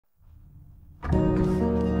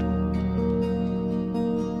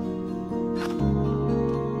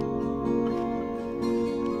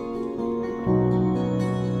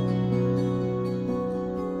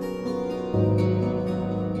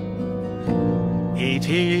It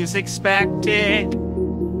is expected,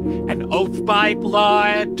 an oath by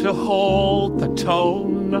blood to hold the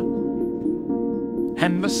tone.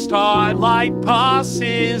 And the starlight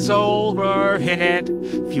passes overhead,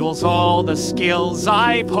 fuels all the skills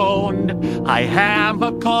I've honed. I am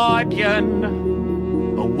a guardian,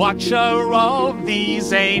 a watcher of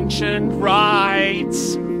these ancient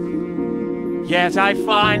rites. Yet I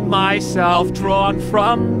find myself drawn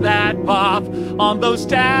from that path on those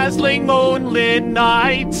dazzling moonlit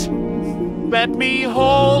nights. Let me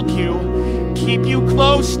hold you, keep you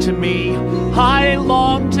close to me. I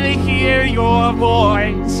long to hear your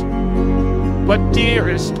voice. But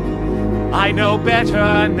dearest, I know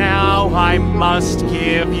better now. I must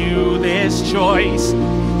give you this choice.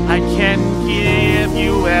 I can give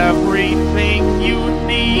you everything you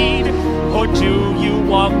need. Or do you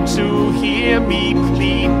want to hear me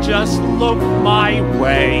plead? Just look my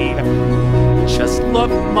way. Just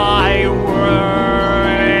look my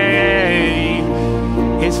way.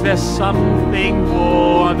 Is there something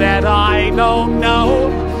more that I don't know,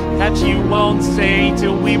 that you won't say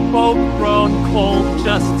till we've both grown cold?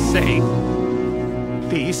 Just say,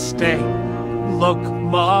 please stay, look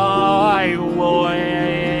my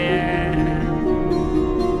way.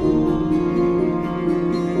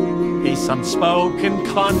 This unspoken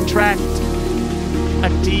contract, a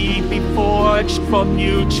deed we forged for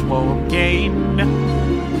mutual gain.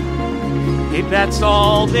 If that's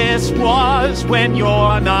all this was when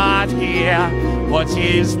you're not here, what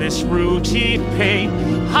is this routine pain?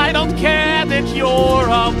 I don't care that you're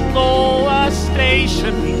of lower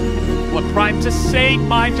station. What crime to sate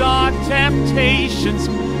my dark temptations?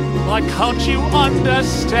 Why can't you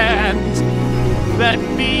understand? Let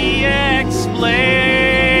me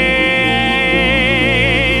explain.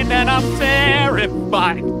 And I'm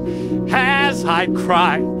terrified as I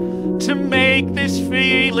cry to make these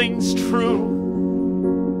feelings true.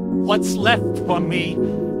 What's left for me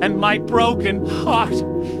and my broken heart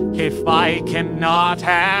if I cannot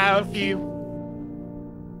have you?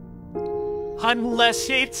 Unless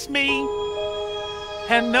it's me,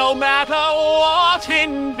 and no matter what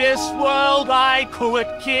in this world I could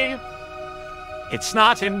give, it's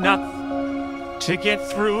not enough to get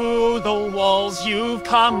through the walls you've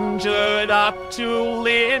conjured up to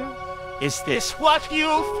live. Is this what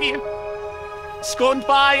you feel? Scorned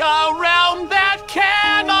by a realm that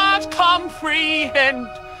cannot comprehend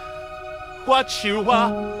what you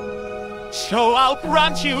are. So I'll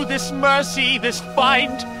grant you this mercy, this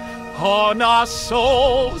find on our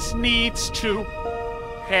souls needs to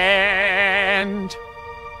end.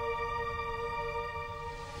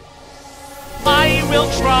 I will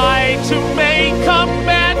try to make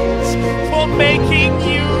amends for making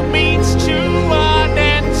you means to an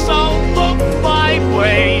end. So look my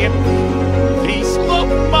way, please look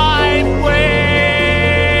my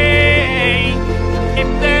way. If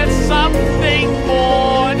there's something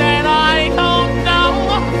more that I don't know,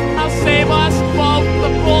 I'll save us both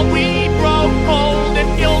before we grow old. And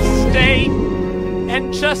you'll stay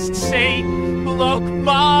and just say, look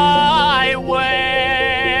my